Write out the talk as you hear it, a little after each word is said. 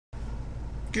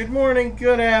Good morning,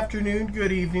 good afternoon,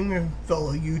 good evening,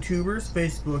 fellow YouTubers,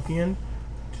 Facebookian.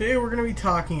 Today we're going to be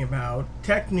talking about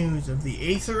tech news of the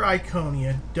Acer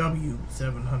Iconia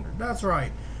W700. That's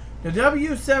right, the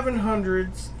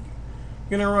W700's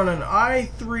going to run an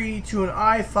i3 to an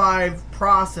i5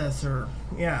 processor.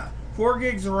 Yeah, 4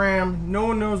 gigs of RAM. No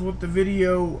one knows what the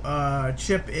video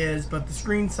chip is, but the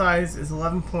screen size is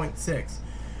 11.6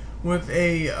 with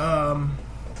a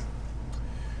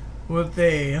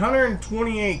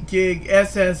 128 gig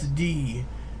SSD.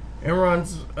 It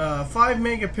runs 5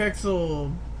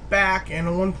 megapixel back and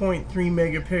a 1.3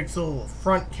 megapixel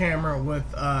front camera with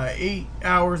 8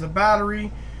 hours of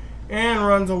battery, and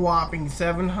runs a whopping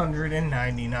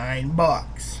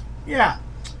 $799. Yeah,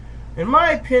 in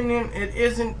my opinion, it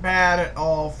isn't bad at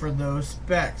all for those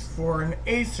specs for an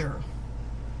Acer.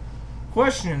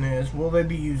 Question is, will they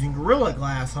be using Gorilla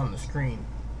Glass on the screen?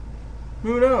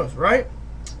 Who knows, right?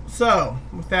 So,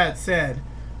 with that said,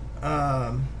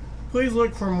 please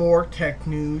look for more tech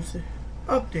news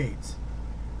updates.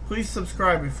 Please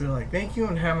subscribe if you like. Thank you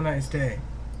and have a nice day.